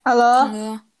Halo,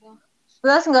 Halo,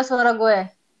 jelas nggak suara gue?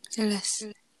 jelas.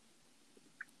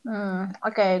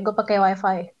 Oke, gue pakai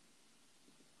WiFi.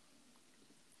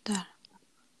 Bentar.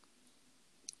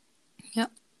 Yuk,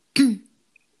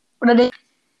 Udah deh,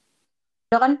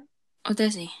 udah kan? udah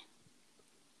sih.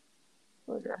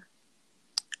 Udah.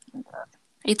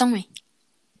 Hitung, Mi.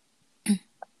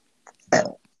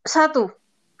 Satu,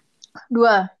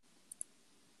 dua.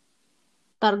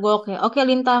 Ntar gue oke. Oke,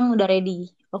 Lintang, udah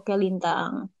ready. Oke,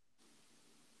 Lintang.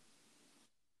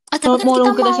 Tapi kan Mau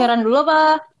kita kita mau, siaran dulu apa?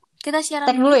 kita siaran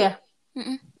Tag dulu dulu yuk. ya?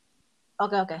 Mm-mm.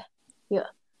 Oke. Yuk.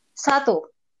 Satu,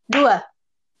 dua,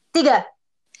 tiga.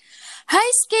 Hai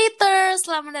skater,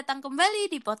 selamat datang kembali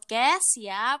di podcast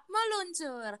Siap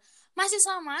Meluncur. Masih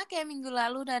sama kayak minggu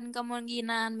lalu dan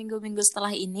kemungkinan minggu-minggu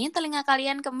setelah ini, telinga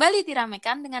kalian kembali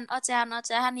diramaikan dengan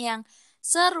ocehan-ocehan yang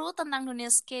seru tentang dunia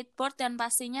skateboard dan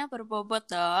pastinya berbobot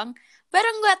dong.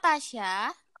 Bareng gue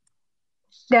Tasya.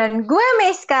 Dan gue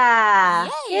Miska.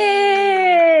 Yeay.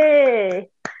 Yeay.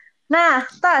 Nah,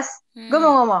 Tas, gue mau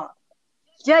Hmm. ngomong.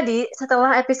 Jadi,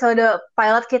 setelah episode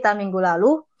pilot kita minggu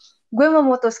lalu, gue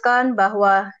memutuskan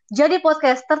bahwa jadi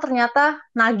podcaster ternyata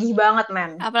nagih banget,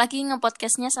 men. Apalagi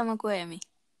nge-podcastnya sama gue ya, Mi.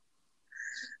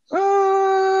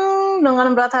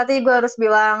 Dengan berat hati gue harus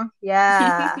bilang,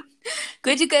 ya.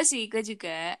 Gue juga sih, gue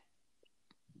juga.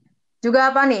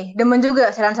 Juga apa nih? Demen juga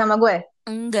siaran sama gue.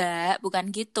 Enggak, bukan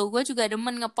gitu. Gue juga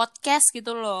demen nge-podcast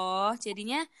gitu loh.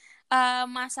 Jadinya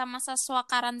masa-masa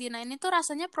karantina ini tuh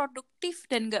rasanya produktif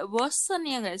dan gak bosen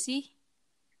ya gak sih?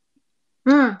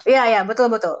 Iya, betul.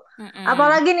 Mm-mm.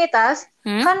 Apalagi nih, Tas,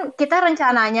 Hmm? kan kita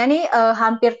rencananya nih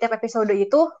hampir tiap episode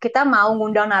itu kita mau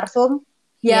ngundang narsum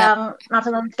Yap. yang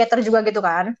narsum skater juga gitu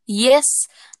kan. Yes,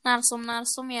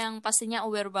 narsum-narsum yang pastinya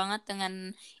aware banget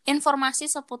dengan informasi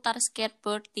seputar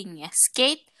skateboarding ya.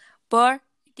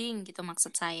 Skateboarding gitu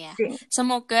maksud saya.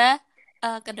 Semoga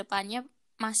kedepannya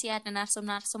masih ada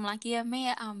narsum-narsum lagi ya, Mei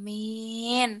ya.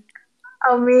 Amin.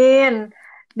 Amin.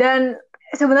 Dan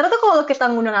sebenarnya tuh kalau kita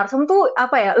ngundang narsum tuh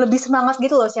apa ya, lebih semangat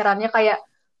gitu loh siarannya kayak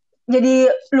jadi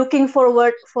looking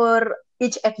forward for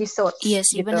each Iya episodes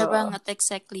sih, gitu. bener banget,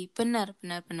 exactly. Bener.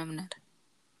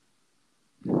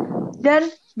 Dan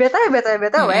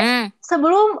BTW, Mm-mm.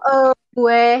 sebelum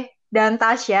gue dan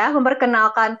Tasya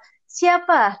memperkenalkan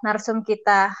siapa narsum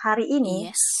kita hari ini,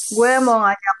 gue Yes. mau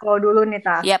ngajak lo dulu nih,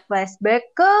 Tas. Yap.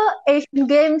 Flashback ke Asian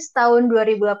Games tahun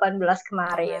 2018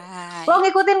 kemarin. Lo Alright.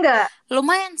 ngikutin nggak?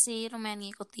 Lumayan sih, lumayan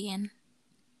ngikutin.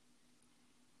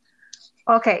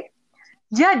 Oke.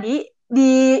 Jadi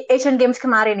di Asian Games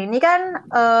kemarin ini kan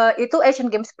itu Asian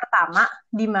Games pertama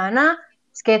di mana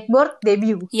skateboard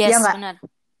debut, ya Yes, nggak? bener.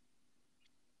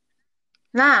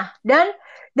 Nah, dan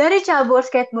dari cabur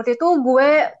skateboard itu gue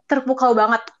terpukau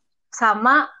banget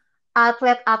sama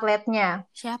atlet-atletnya.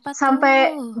 Siapa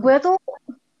Sampai tuh? gue tuh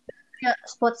punya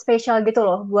spot spesial gitu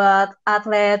loh buat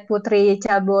atlet putri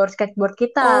cabur skateboard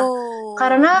kita. Oh,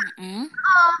 Karena mm-mm.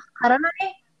 karena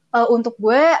nih untuk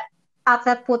gue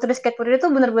atlet putri skateboard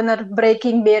itu bener-bener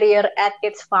breaking barrier at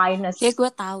its Kayak finest.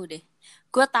 gue tahu deh.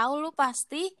 Gue tahu lu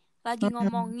pasti lagi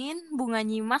Mm-mm. ngomongin Bunga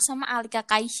Nyimas sama Alika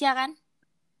Kaisya kan?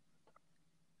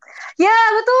 Ya,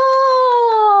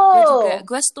 betul.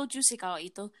 Gue setuju sih kalau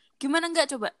itu. Gimana nggak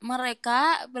coba?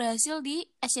 Mereka berhasil di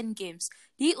Asian Games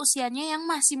di usianya yang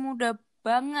masih muda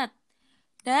banget.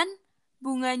 Dan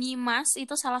Bunga Nyimas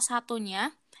itu salah satunya.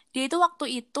 Dia itu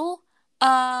waktu itu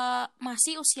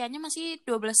masih usianya masih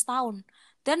 12 tahun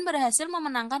dan berhasil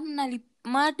memenangkan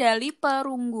medali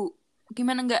perunggu.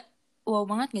 Gimana nggak? Wow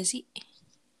banget nggak sih?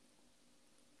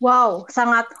 Wow,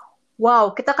 sangat wow.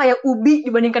 Kita kayak ubi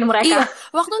dibandingkan Iya, mereka.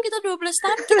 waktu kita 12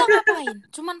 tahun kita ngapain?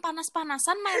 Cuman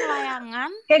panas-panasan main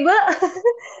layangan. Kayak gue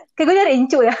kayak gue nyari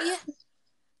incu ya. Iya,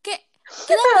 kayak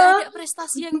kita nggak ada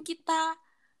prestasi yang kita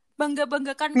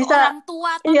bangga-banggakan ke Bisa, orang tua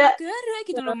atau iya, negara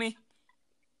gitu loh, Meh.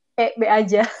 B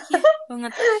aja. Iya,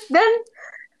 banget. Dan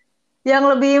yang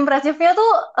lebih impresifnya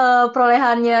tuh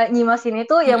perolehannya Nyimas ini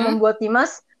tuh yang Mm-mm. membuat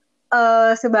Nyimas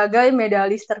sebagai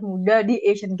medalis termuda di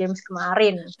Asian Games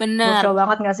kemarin. Bener, Gokil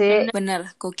banget gak sih? bener,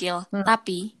 gokil. Hmm.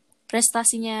 Tapi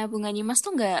prestasinya Bunga Nyimas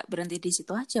tuh nggak berhenti di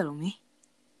situ aja loh, Meh.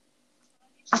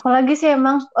 Apalagi sih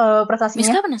emang prestasinya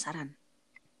Miska penasaran.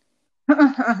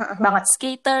 banget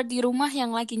Skater di rumah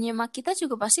yang lagi nyemak kita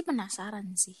juga pasti penasaran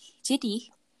sih. Jadi,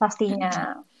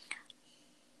 pastinya.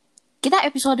 kita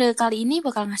episode kali ini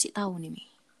bakal ngasih tahu nih, Meh.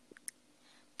 Hmm?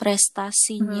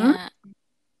 Prestasinya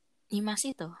Nyimas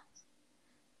itu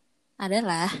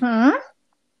adalah Hmm?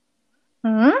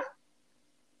 Hmm?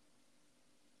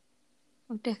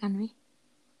 udah kan, Mi?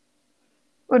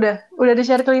 Udah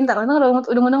di-share ke Lintang. Lintang udah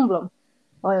ngundang belum?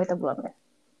 Oh ya, kita belum ya.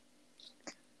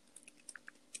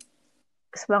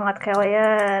 bagus banget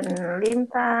kalian.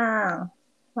 Lintang.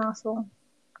 Langsung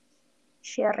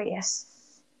share yes.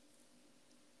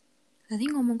 Tadi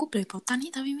ngomongku belepotan nih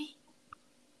tapi Mi.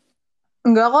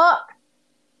 Enggak kok.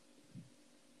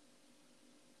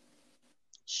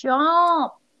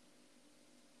 Siap.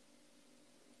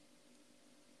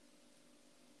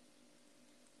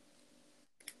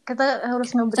 Kita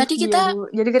harus nge-brief Tadi dia kita dulu.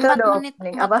 Jadi kita 4 udah menit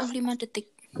opening. 45 Apa?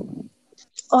 detik.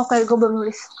 Oh, kayak gue belum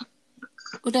nulis.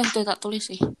 Udah tak tulis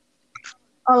sih.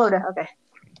 Oh, udah. Oke.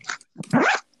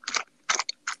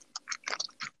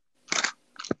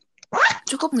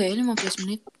 Cukup nggak ya 15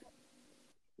 menit?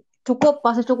 Cukup,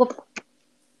 pasti cukup.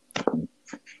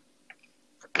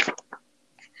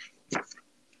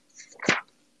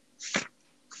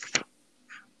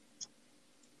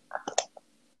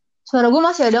 Suara gue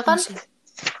masih ada kan? Masih.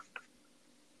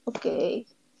 Oke.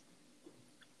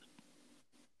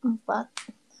 4.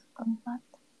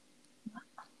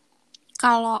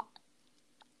 Kalau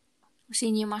si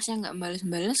Nyimasnya nggak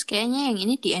bales-bales, kayaknya yang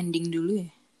ini di ending dulu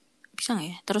ya. Bisa nggak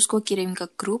ya? Terus gue kirim ke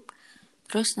grup,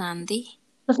 terus nanti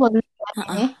Terus mau dulu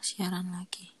ini. siaran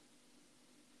lagi.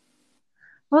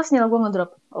 Oh, sinyal gue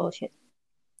ngedrop. Oh, shit.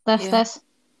 Tes, Iya. tes.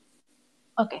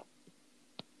 Oke.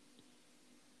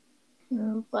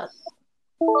 4.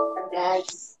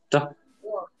 Guys.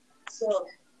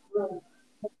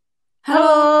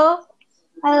 Halo.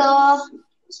 Halo.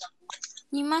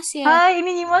 Nyimas ya? Hai,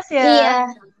 ini Nyimas ya? Iya.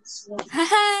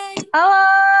 Hai. Halo,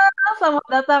 selamat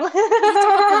datang. Ih,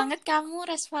 cepet banget kamu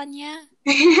responnya.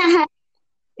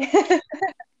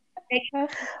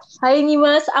 Hai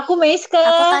Nyimas, aku Meiska.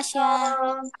 Aku Tasya.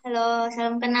 Halo,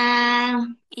 salam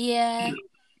kenal. Iya.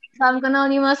 Salam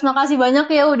kenal Nyimas, makasih banyak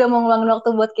ya udah mau ngeluangin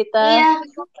waktu buat kita. Iya.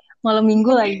 Malam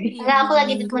minggu lagi. Enggak, aku malam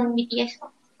lagi minggu. teman BTS.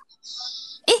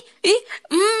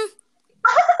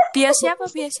 Bias siapa?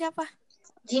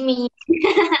 Jimmy.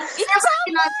 Ih,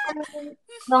 sama.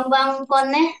 Bang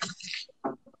Konnya.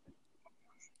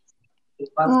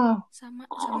 Sama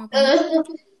banget.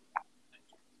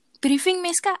 Briefing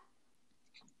Meska.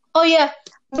 Oh iya,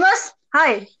 Nyimas,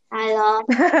 hai. Halo.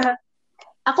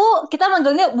 Kita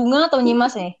manggilnya Bunga atau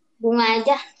Nyimas nih? Bunga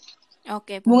aja.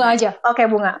 Oke, Bunga aja. Oke,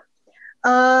 Bunga.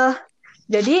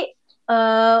 Jadi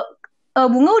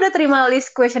Bunga udah terima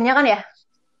list questionnya kan ya?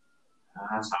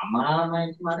 Nah, sama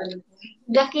main kemarin.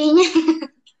 Udah kayaknya.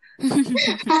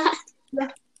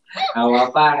 Gak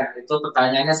apa-apa, itu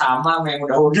pertanyaannya sama yang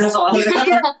udah-udah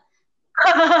soalnya.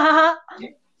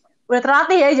 Udah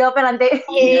terlatih ya jawabnya nanti.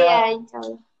 Iya, insya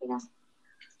Allah.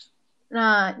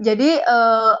 Nah, jadi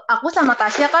aku sama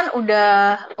Tasya kan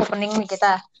udah opening nih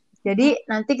kita. Jadi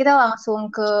nanti kita langsung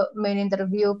ke main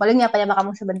interview. Paling nyapa-nyapa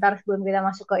kamu sebentar sebelum kita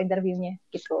masuk ke interviewnya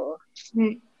gitu.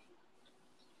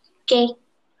 Oke.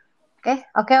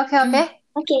 Oke.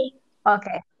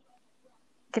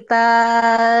 Kita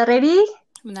ready?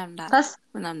 Bentar. Tas?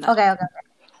 Bentar. Oke.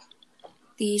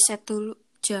 Di set dulu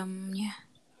jamnya.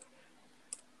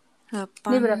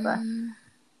 8. Ini berapa?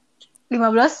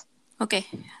 15? Oke,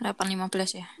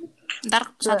 8.15 ya.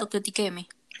 Ntar 1, 2, 3 ya, Mi.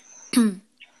 1,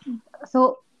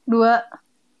 2,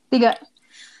 3.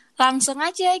 Langsung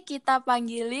aja kita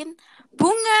panggilin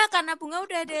Bunga, karena Bunga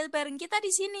udah ada bareng kita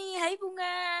di sini. Hai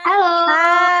Bunga. Halo.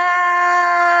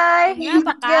 Hai. Bunga,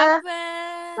 apa kabar?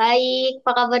 Baik,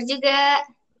 apa kabar juga?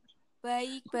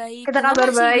 Baik. Kita Bunga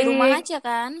kabar masih baik. di rumah aja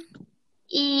kan?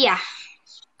 Iya.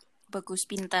 Bagus,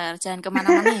 pintar. Jangan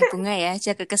kemana-mana ya Bunga ya.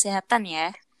 Jaga kesehatan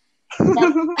ya.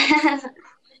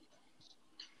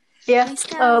 Ya,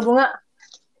 Bunga.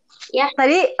 Ya.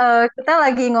 Tadi kita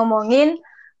lagi ngomongin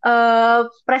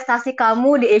prestasi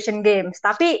kamu di Asian Games.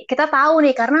 Tapi kita tahu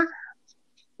nih karena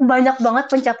banyak banget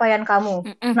pencapaian kamu.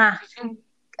 Nah,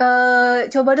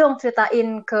 coba dong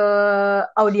ceritain ke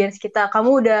audiens kita.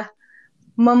 Kamu udah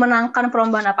memenangkan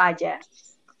perlombaan apa aja?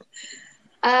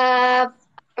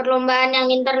 Perlombaan yang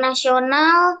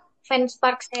internasional, Fans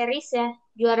Park Series ya.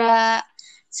 Juara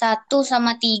 1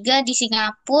 sama 3 di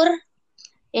Singapura.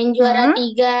 Yang juara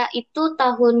 3 itu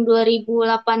tahun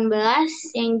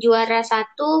 2018, yang juara 1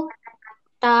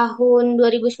 tahun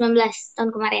 2019,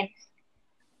 tahun kemarin.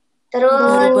 Terus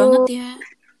baru banget ya.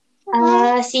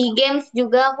 SEA Games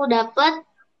juga aku dapat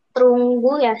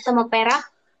perunggu ya sama perak.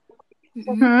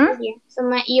 Ya,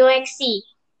 sama IOXC.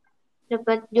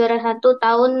 Dapat juara 1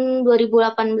 tahun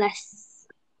 2018.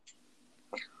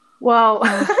 Wow.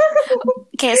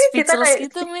 Kayak speechless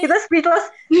gitu, Mi. Kita speechless.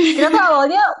 Kita tuh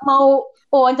awalnya mau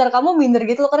wawancara kamu minder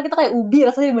gitu loh, karena kita kayak ubi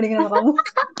rasanya dibandingin sama kamu.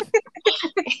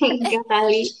 Enggak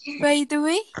kali. By the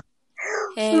way,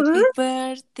 happy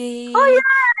birthday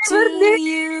to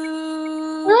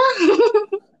you.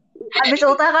 Habis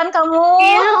ultah kan kamu?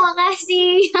 Iya,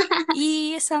 makasih.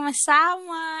 Iya,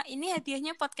 sama-sama. Ini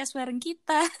hadiahnya podcast bareng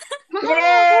kita.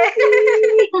 Yeay.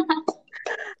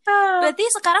 Berarti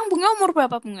sekarang Bunga umur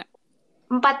berapa, Bunga?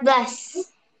 14.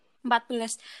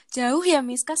 14. Jauh ya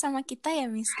Miska sama kita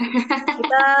ya Miska.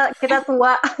 Kita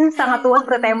tua, sangat tua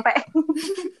seperti tempe.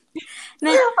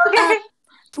 Nah,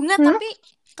 Bunga, Hmm? tapi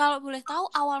kalau boleh tahu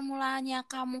awal mulanya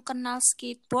kamu kenal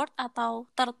skateboard atau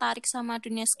tertarik sama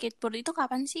dunia skateboard itu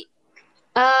kapan sih?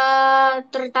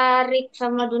 Tertarik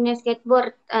sama dunia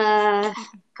skateboard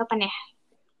kapan ya?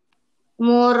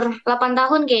 Umur 8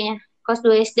 tahun kayaknya, kelas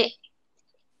 2 SD.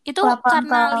 Itu 8 karena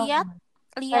tahun. lihat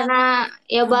Karena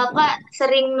ya bapak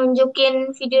sering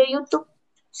nunjukin video YouTube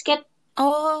skate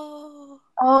Oh,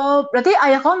 Oh, berarti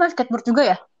ayah kamu main skateboard juga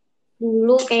ya?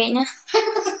 dulu kayaknya.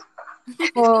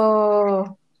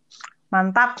 Oh,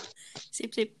 mantap.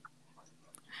 sip.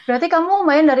 Berarti kamu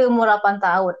main dari umur 8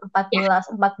 tahun,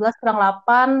 14 kurang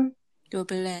 8,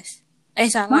 12.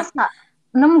 Salah. masa?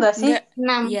 6 gak sih?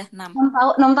 Enggak. 6. Iya,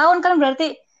 6. 6 tahun kan berarti,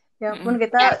 ya ampun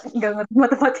kita nggak ngerti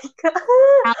matematika.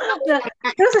 Nah,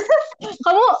 terus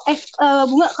kamu,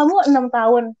 Bunga, kamu 6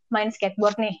 tahun main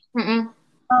skateboard nih.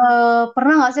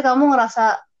 Pernah gak sih kamu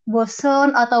ngerasa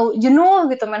bosen atau jenuh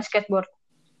gitu main skateboard?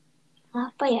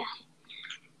 Apa ya?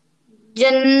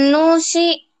 Jenuh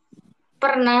sih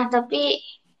pernah, tapi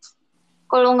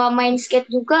kalau nggak main skate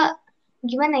juga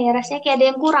gimana ya, rasanya kayak ada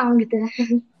yang kurang gitu.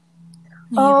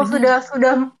 Oh,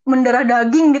 sudah mendarah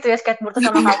daging gitu ya skateboard tuh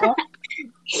sama kamu.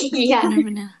 Iya.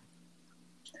 Benar-benar.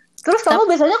 Terus kamu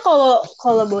biasanya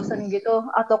kalau bosen gitu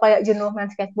atau kayak jenuh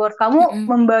main skateboard, kamu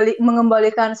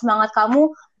mengembalikan semangat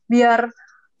kamu biar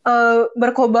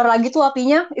berkobar lagi tuh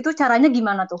apinya, itu caranya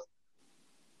gimana tuh?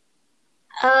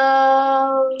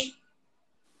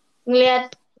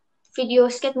 Ngeliat video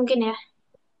skate mungkin ya.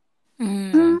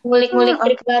 Ngulik-ngulik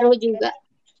trik baru juga.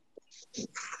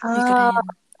 Keren.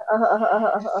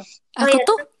 Aku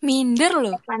tuh minder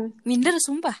loh. Minder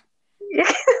sumpah.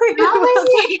 Apa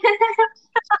sih?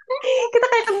 Kita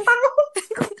kayak kentang.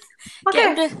 Kayak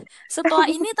udah setelah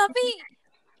ini tapi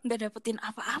nggak dapetin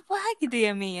apa-apa gitu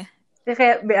ya Mei ya. Ya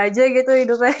kayak B aja gitu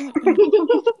hidupnya.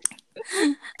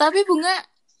 Tapi Bunga,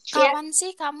 kapan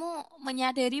sih kamu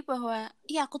menyadari bahwa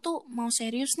aku tuh mau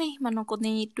serius nih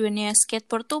menekuni dunia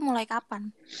skateboard tuh mulai kapan?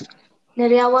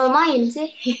 Dari awal main sih.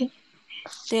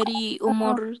 Dari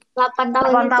umur 8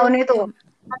 tahun 8 tahun itu.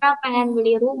 Karena pengen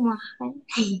beli rumah kan.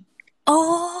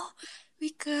 Oh,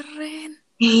 wih keren.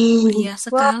 Mulia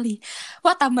sekali.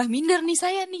 Wah, tambah minder nih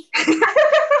saya nih.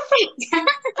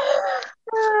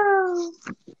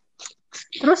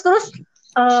 Terus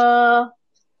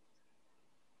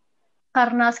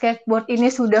karena skateboard ini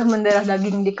sudah mendarah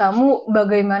daging di kamu,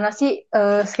 bagaimana sih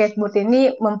skateboard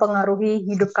ini mempengaruhi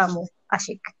hidup kamu?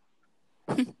 Asyik.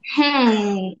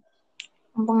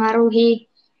 Mempengaruhi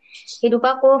hidup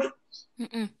aku.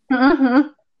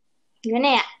 Gimana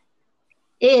ya?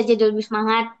 Jadi lebih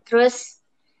semangat. Terus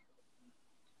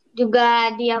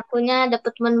juga di akunya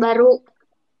dapat teman baru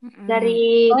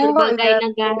dari berbagai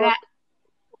negara.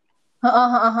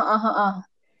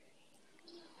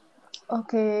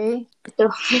 Oke.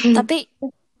 Tapi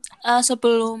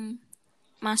sebelum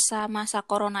masa-masa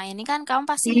corona ini kan kamu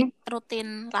pasti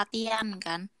rutin latihan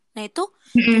kan? Nah itu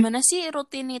gimana sih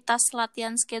rutinitas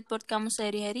latihan skateboard kamu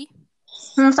sehari-hari?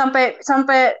 Sampai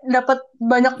dapat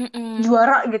banyak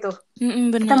juara gitu.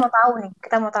 Kita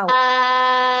mau tahu.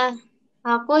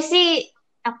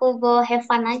 Aku bawa have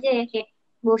fun aja ya, kayak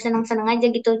bawa senang-senang aja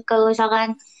gitu. Kalau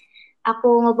misalkan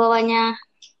aku ngebawanya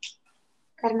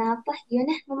karena apa?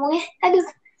 Gimana ngomongnya? Aduh.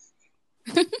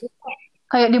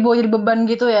 Kayak dibawa jadi beban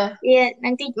gitu ya? Iya,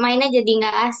 nanti mainnya jadi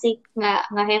nggak asik,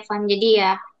 nggak have fun. Jadi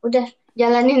ya udah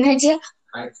jalanin aja.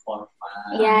 Ride for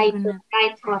fun. Ya itu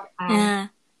ride for fun. Nah,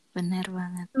 benar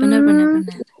banget. Benar.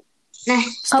 Nah,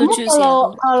 kamu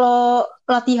kalau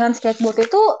latihan skateboard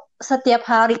itu setiap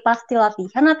hari pasti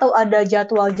latihan atau ada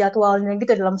jadwal-jadwalnya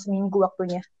gitu dalam seminggu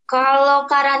waktunya? Kalau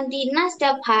karantina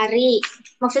setiap hari,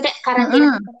 maksudnya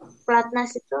karantina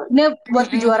pelatnas itu. Ini buat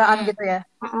kejuaraan gitu ya?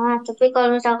 Tapi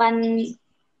kalau misalkan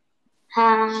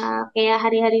kayak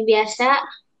hari-hari biasa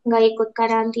nggak ikut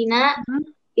karantina,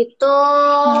 itu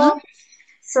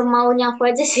semaunya aku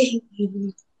aja sih.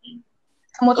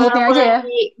 Mood-moodnya aja ya?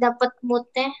 Dapat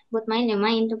moodnya buat main ya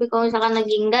main. Tapi kalau misalkan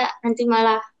lagi enggak, nanti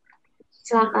malah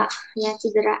celaka, ya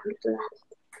cedera gitu lah.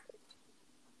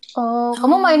 Oh,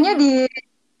 kamu mainnya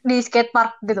di skate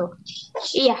park gitu?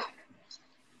 Iya.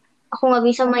 Aku nggak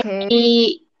bisa main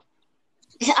di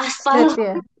aspal.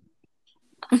 Ya.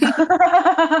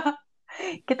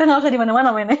 Kita nggak usah di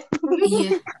mana-mana mainnya.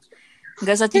 Iya.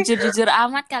 Nggak usah jujur-jujur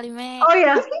amat kali, Me. Oh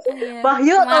ya, Iya.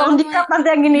 Wahyu tolong di-cut nanti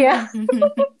yang gini ya.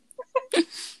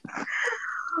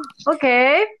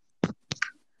 Oke.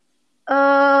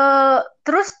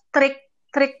 Terus trik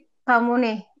kamu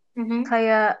nih,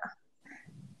 kayak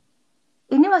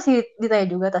ini masih ditanya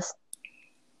juga Tas.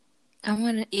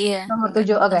 Kamu ada, iya. Nomor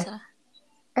 7, oke.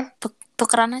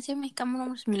 Tukeran aja, Me. Kamu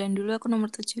nomor 9 dulu, aku nomor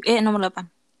 7. Nomor 8.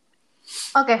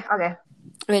 Oke.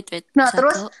 Wait. Nah,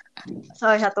 terus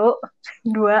 1,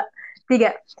 2,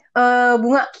 3.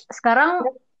 Bunga, sekarang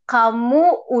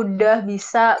kamu udah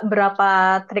bisa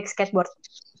berapa trik skateboard?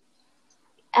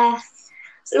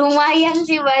 Lumayan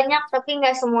sih banyak, tapi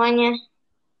nggak semuanya.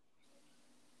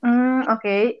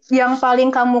 Oke. Yang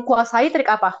paling kamu kuasai trik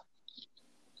apa?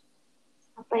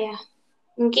 Apa ya?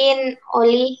 Mungkin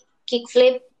ollie,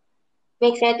 kickflip,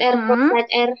 backside air,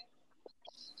 frontside air,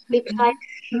 flip side.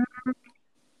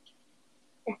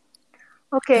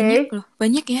 Oke. Banyak loh,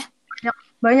 banyak ya.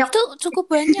 Banyak. Itu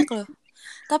cukup banyak loh.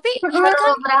 Tapi ini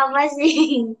kan berapa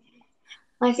sih?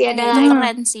 Masih ada itu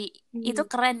keren sih. Itu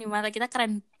keren di mata kita,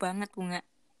 keren banget, Bunga.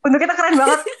 Untuk kita keren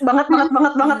banget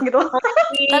gitu.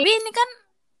 Tapi ini kan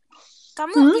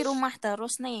kamu di rumah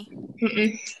terus nih.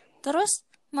 Terus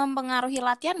mempengaruhi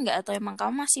latihan nggak, atau emang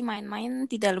kamu masih main-main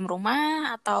di dalam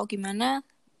rumah atau gimana?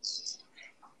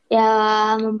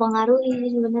 Ya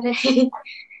mempengaruhi sebenarnya.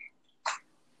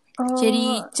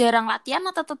 Jadi jarang latihan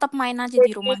atau tetap main aja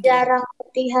di rumah? Jarang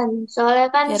latihan,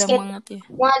 soalnya kan jarang banget ya.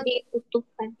 Semua ditutup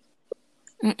kan.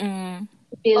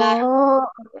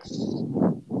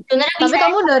 Sebenarnya tapi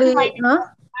kamu dari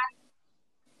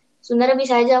sebenarnya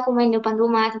bisa aja aku main depan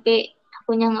rumah, tapi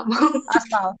akunya nggak mau.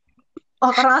 Aspal.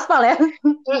 Karena aspal ya.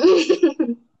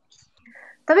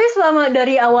 Tapi selama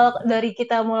dari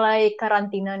kita mulai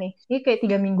karantina nih, ini kayak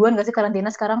 3 mingguan gak sih karantina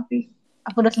sekarang?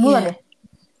 Aku udah sebulan ya?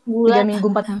 3 minggu,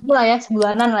 4 minggu lah ya,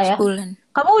 sebulanan lah ya. Sebulan.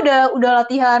 Kamu udah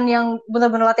latihan yang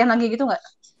benar-benar latihan lagi gitu nggak?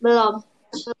 Belum.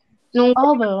 Nunggu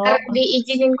belum.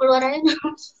 Diizinin keluar aja.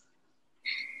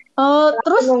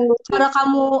 Terus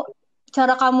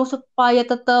cara kamu supaya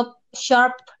tetap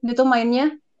sharp gitu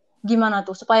mainnya gimana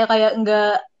tuh? Supaya kayak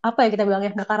nggak, apa ya kita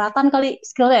bilangnya, nggak karatan kali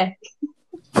skillnya.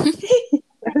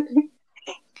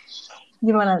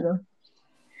 Gimana tuh?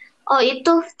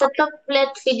 Itu tetap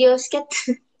lihat video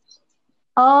skate.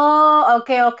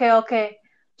 Oke.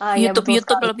 YouTube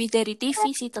lebih dari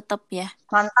TV sih tetap ya.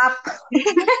 Mantap.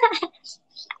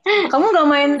 Kamu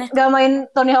nggak main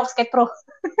Tony Hawk Skate Pro?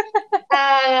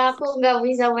 Aku nggak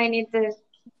bisa main itu.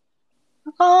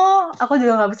 Aku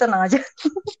juga nggak bisa, tenang aja.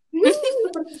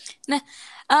 Nah,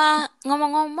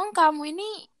 ngomong-ngomong, kamu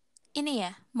ini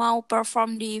ya mau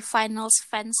perform di Finals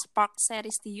Fans Park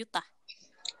Series di Utah?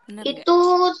 Bener itu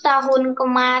gak? Tahun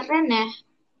kemarin ya.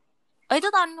 Itu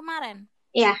tahun kemarin?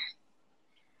 Iya.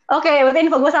 Oke, berarti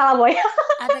info gue salah, Boy.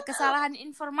 Ada kesalahan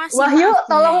informasi. Wahyu,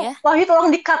 ya. Wahyu tolong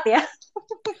di-cut ya.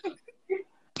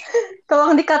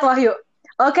 Tolong di-cut, Wahyu.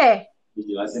 Oke.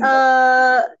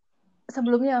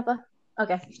 Sebelumnya apa?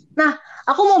 Oke. Nah,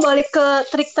 aku mau balik ke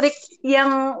trik-trik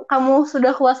yang kamu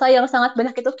sudah kuasai yang sangat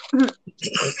banyak itu.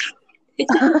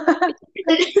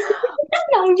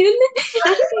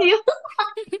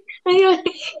 Ayo.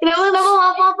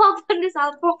 Kenapa apa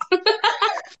disalpok?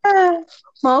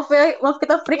 Maaf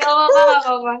kita freak. Gak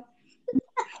apa-apa.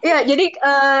 Ya, jadi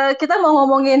kita mau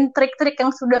ngomongin trik-trik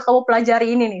yang sudah kamu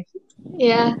pelajari ini nih.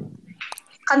 Iya.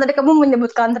 Kan tadi kamu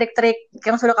menyebutkan trik-trik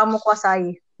yang sudah kamu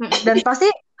kuasai. Dan pasti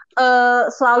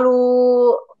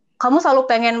kamu selalu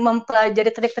pengen mempelajari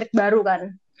trik-trik baru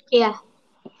kan? Iya.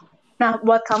 Nah,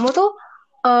 buat kamu tuh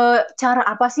cara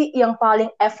apa sih yang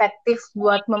paling efektif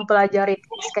buat mempelajari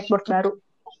skateboard baru?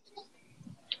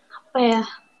 Apa ya?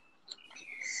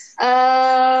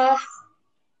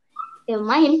 Ya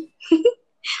main.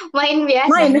 Main biasa.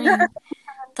 Main.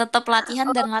 Tetap latihan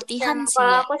dan latihan sih.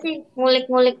 Kalau aku sih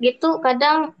ngulik-ngulik gitu,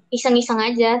 kadang iseng-iseng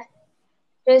aja.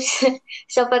 Terus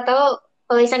siapa tahu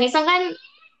kalau iseng-iseng kan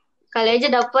kali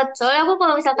aja dapet. Soalnya aku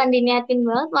kalau misalkan diniatin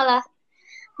banget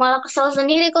malah kesel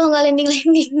sendiri kalau nggak landing.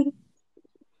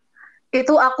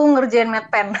 Itu aku ngerjain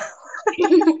mat pen.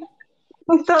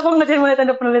 Itu aku ngerjain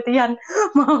penelitian.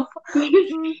 Maaf.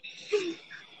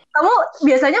 Kamu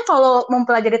biasanya kalau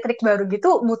mempelajari trik baru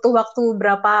gitu butuh waktu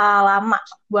berapa lama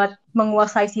buat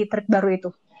menguasai si trik baru itu?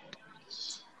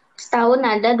 Setahun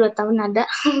ada, 2 tahun ada.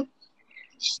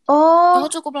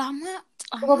 Cukup lama.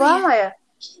 Cukup lama ya?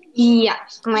 Iya,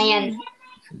 lumayan.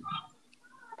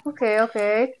 Oke.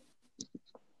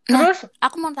 Nah, terus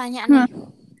aku mau tanya nih.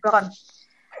 Silakan.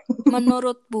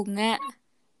 Menurut Bunga,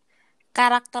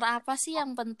 karakter apa sih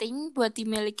yang penting buat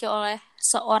dimiliki oleh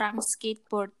seorang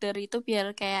skateboarder itu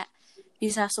biar kayak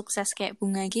bisa sukses kayak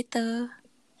Bunga gitu?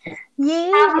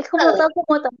 Aku mau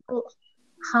tahu.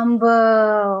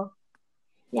 Humble.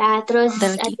 Ya, terus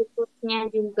Ada lagi. attitude-nya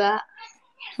juga.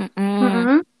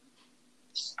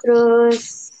 Terus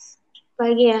apa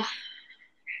lagi ya?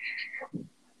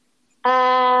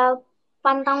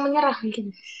 Pantang menyerah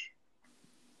mungkin.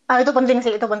 Itu penting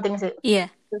sih. Iya,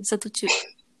 setuju.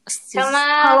 Sama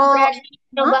Kalau berani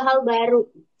coba hal baru.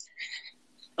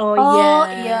 Oh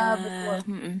iya betul.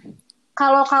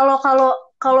 Kalau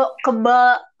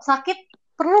kebal sakit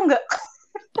perlu nggak?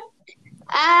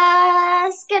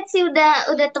 Skate sih udah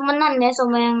temenan ya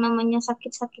sama yang namanya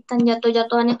sakit-sakitan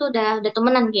jatuh-jatuhan itu udah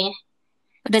temenan kayaknya.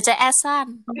 Udah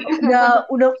CS-an.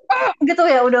 Udah gitu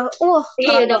ya, udah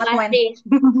Iya, udah banget main. pasti.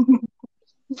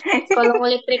 Kalau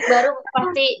ngulik trik baru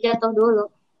pasti jatuh dulu.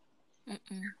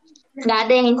 Nggak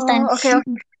ada yang instan. Oke.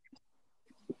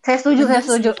 Saya setuju.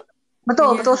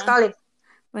 Betul, Iya. betul sekali.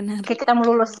 Benar. Oke, kita mau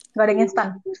lulus, nggak ada yang instan.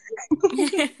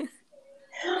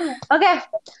 Oke,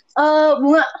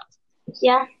 Bunga.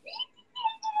 Ya.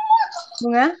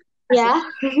 Bunga. Ya.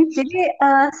 Jadi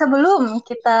sebelum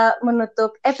kita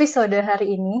menutup episode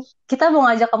hari ini, kita mau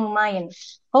ngajak kamu main.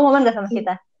 Kamu mau main nggak sama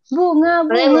kita? Bunga,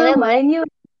 Boleh. main yuk.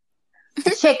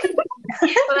 Shake.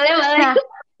 Boleh.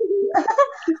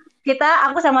 Nah,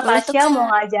 aku sama Tasya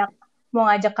mau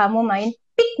ngajak kamu main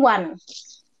pick one.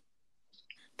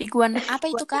 Pick one apa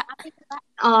itu, Kak?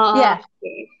 Oh, ya.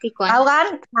 Pick one. Tahu kan?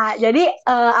 Nah, jadi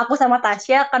aku sama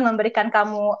Tasya akan memberikan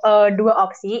kamu 2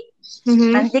 opsi.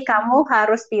 Nanti kamu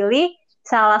harus pilih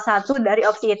salah satu dari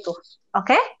opsi itu.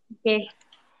 Oke?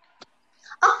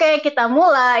 Oke, kita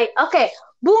mulai. Oke,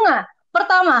 Bunga.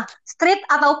 Pertama, street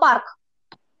atau park?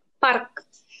 Park.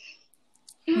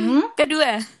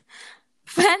 Kedua,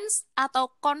 Vans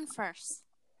atau Converse?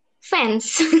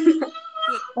 Fans.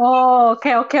 Oke.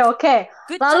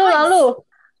 Lalu,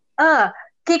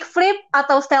 kickflip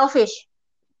atau stalefish?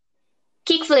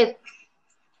 Kickflip.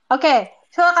 Oke,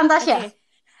 silakan Tasya. Okay.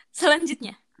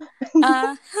 Selanjutnya,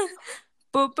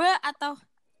 boba atau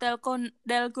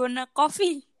dalgona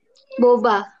coffee?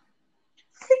 Boba.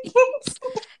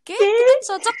 Kayaknya kita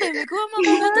cocok deh, gue sama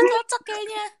Bunga tuh cocok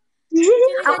kayaknya.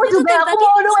 Aku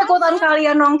mau ikutan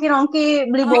kalian nongki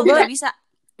beli boba. Nggak bisa.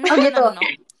 Gitu. No.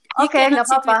 Oke, nggak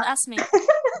apa-apa.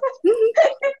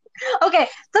 Oke,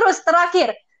 terus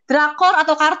terakhir, drakor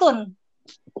atau kartun?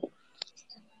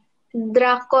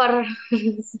 Drakor.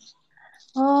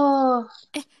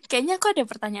 Kayaknya aku ada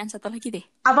pertanyaan satu lagi deh.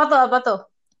 Apa tuh?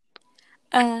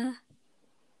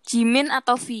 Jimin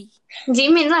atau V?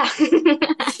 Jimin lah.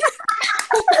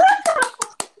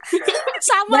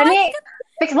 Sama lagi kan?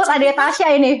 Fix buat adik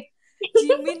Tasya ini.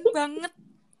 Jimin banget.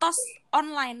 Tos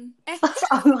online.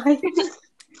 Online.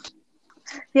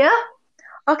 Ya,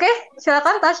 oke,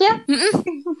 silakan Tasya.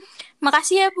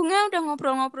 Makasih ya Bunga udah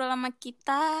ngobrol-ngobrol sama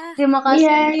kita. Terima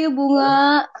kasih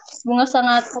Bunga. Bunga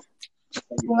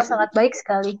sangat baik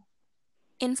sekali.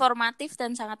 Informatif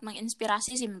dan sangat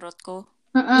menginspirasi sih menurutku.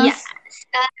 Iya.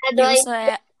 Doain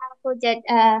saya aku jadi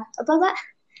apa Pak?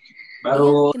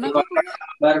 Baru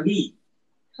Barbie.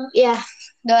 Iya,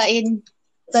 doain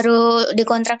baru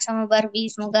dikontrak sama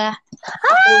Barbie, semoga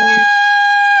akunya.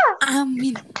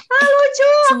 Amin. Lucu,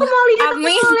 aku mau lihat.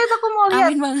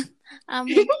 Amin banget.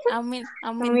 Amin.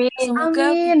 Semoga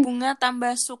Bunga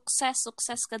tambah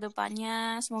sukses ke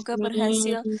depannya. Semoga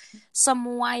berhasil.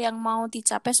 Semua yang mau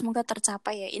dicapai semoga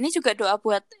tercapai ya. Ini juga doa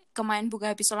buat kemarin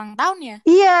Bunga habis ulang tahun ya.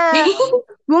 Iya.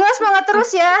 Bunga semangat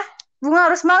terus ya.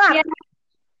 Bunga harus semangat.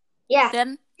 Ya.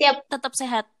 Dan tetap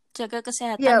sehat. Jaga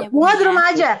kesehatan ya Bunga di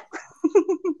rumah aja.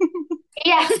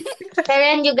 Iya.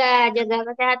 Kalian juga jaga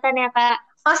kesehatan ya, Kak.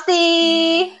 Pasti.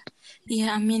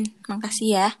 Iya, amin. Makasih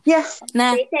ya. Yes.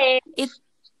 Nah,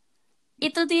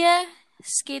 itu dia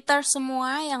sekitar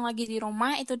semua yang lagi di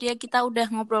rumah. Itu dia kita udah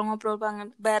ngobrol-ngobrol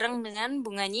banget bareng dengan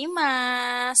Bunga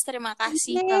Nyimas. Terima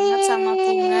kasih banget sama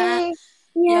Bunga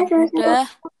yang udah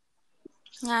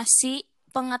ngasih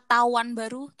pengetahuan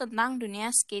baru tentang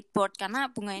dunia skateboard. Karena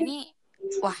Bunga ini,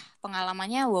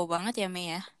 pengalamannya wow banget ya,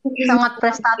 Mei ya. Sangat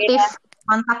prestatif.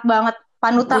 Mantap banget.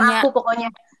 Panutan aku pokoknya.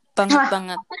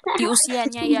 Banget. Di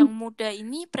usianya yang muda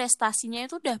ini prestasinya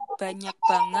itu udah banyak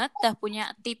banget, udah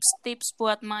punya tips-tips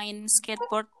buat main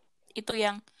skateboard itu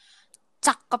yang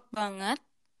cakep banget.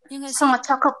 Ya nggak sih? Sangat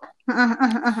cakep.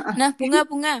 Nah,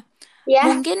 Bunga. Ya.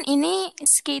 Mungkin ini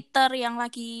skater yang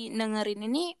lagi dengerin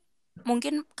ini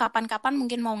mungkin kapan-kapan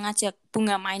mungkin mau ngajak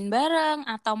Bunga main bareng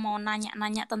atau mau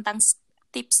nanya-nanya tentang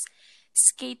tips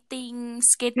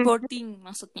skateboarding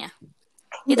maksudnya.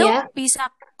 Itu bisa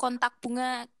kontak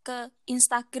Bunga ke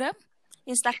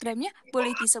Instagramnya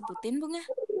boleh disebutin Bunga?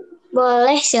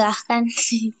 Boleh, silahkan.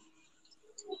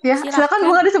 Ya, silakan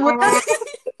Bunga disebutkan.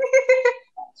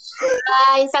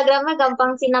 Instagramnya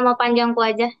gampang sih, nama panjangku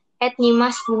aja.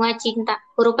 @nimasbungacinta.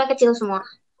 Hurufnya kecil semua.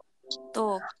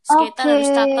 Tuh, skater Oke. harus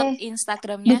catat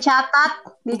Instagramnya.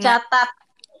 Dicatat.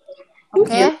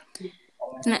 Oke. Yap.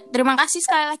 Nah, terima kasih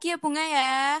sekali lagi ya Bunga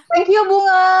ya. Thank you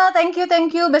Bunga, thank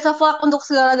you. Best of luck untuk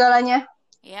segala-galanya.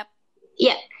 Yap.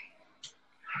 Iya.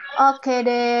 Oke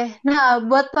deh. Nah,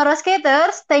 buat para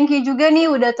skaters, thank you juga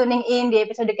nih udah tuning in di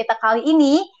episode kita kali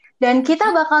ini. Dan kita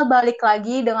bakal balik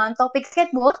lagi dengan topik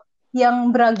skateboard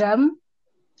yang beragam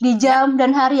di jam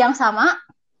dan hari yang sama.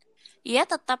 Iya,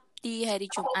 tetap di hari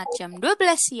Jumat jam 12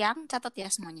 siang. Catat ya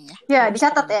semuanya ya. Ya,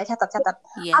 dicatat ya, catat.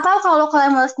 Iya. Atau kalau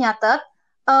kalian males nyatet,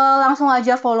 langsung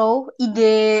aja follow IG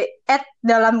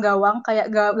 @dalamgawang kayak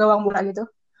gawang bola gitu.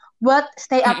 Buat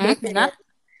stay update. Benar.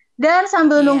 Dan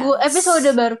sambil nunggu episode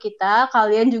baru kita,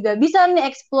 kalian juga bisa nih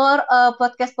explore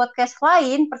podcast-podcast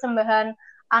lain persembahan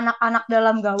anak-anak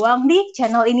dalam gawang di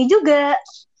channel ini juga.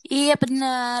 Iya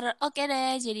benar. Oke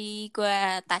deh, jadi gue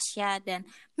Tasya dan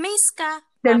Miska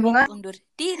dan pamit Bunga undur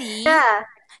diri. Ya.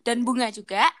 Dan Bunga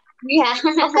juga. Iya.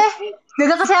 Oke,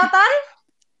 jaga kesehatan.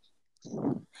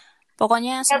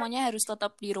 Pokoknya semuanya harus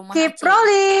tetap di rumah Keep aja.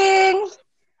 rolling.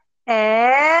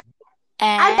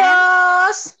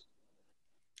 Adios.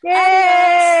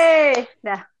 Yeay.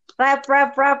 Dah, rap.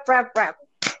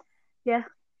 Ya.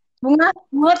 Bunga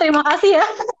terima kasih ya.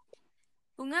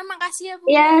 Bunga makasih ya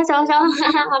Bunga. Iya, sama-sama.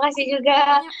 Makasih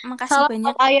juga. Makasih Salam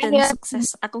banyak dan ya.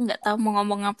 sukses. Aku nggak tahu mau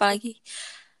ngomong apa lagi.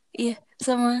 Iya,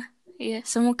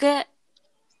 semoga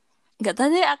nggak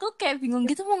tahu deh, aku kayak bingung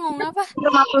gitu mau ngomong apa.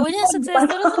 Pokoknya sukses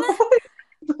terus lah.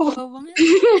 Wow banget.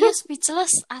 Iya,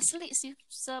 speechless asli sih.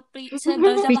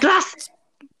 Speechless.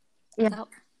 Iya.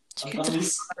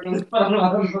 Speechless.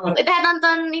 Udah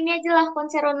nonton ini aja lah,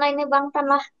 konser online-nya Bang Tan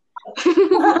lah.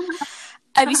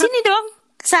 Abis ini dong,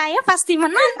 saya pasti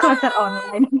menang. Konser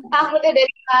online. Aku udah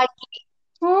dari pagi.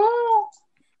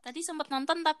 Tadi sempat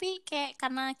nonton tapi kayak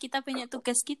karena kita banyak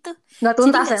tugas gitu, nggak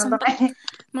tuntas jadi ya sempat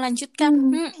melanjutkan.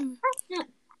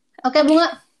 Oke Bunga,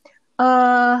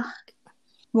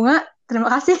 Bunga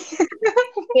terima kasih.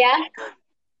 Ya.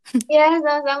 Ya,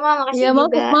 sama-sama. Makasih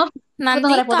juga. Maaf. Nanti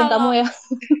aku repotin kamu ya.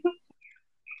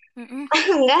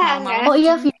 Enggak. Oh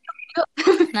iya, video.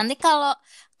 Nanti kalau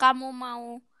kamu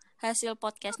mau hasil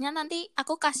podcastnya, nanti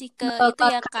aku kasih ke itu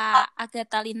ya Kak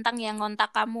Agatha Lintang yang kontak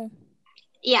kamu.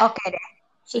 Iya. Oke deh.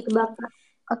 Si kebakar.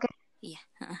 Oke. Iya.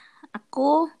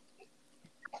 Aku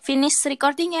finish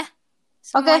recording ya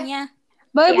semuanya.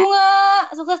 Bye Bunga,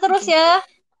 sukses terus ya.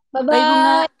 Bye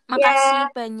Bunga, makasih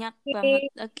banyak banget.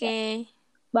 Oke.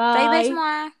 Bye Bye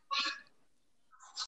semua.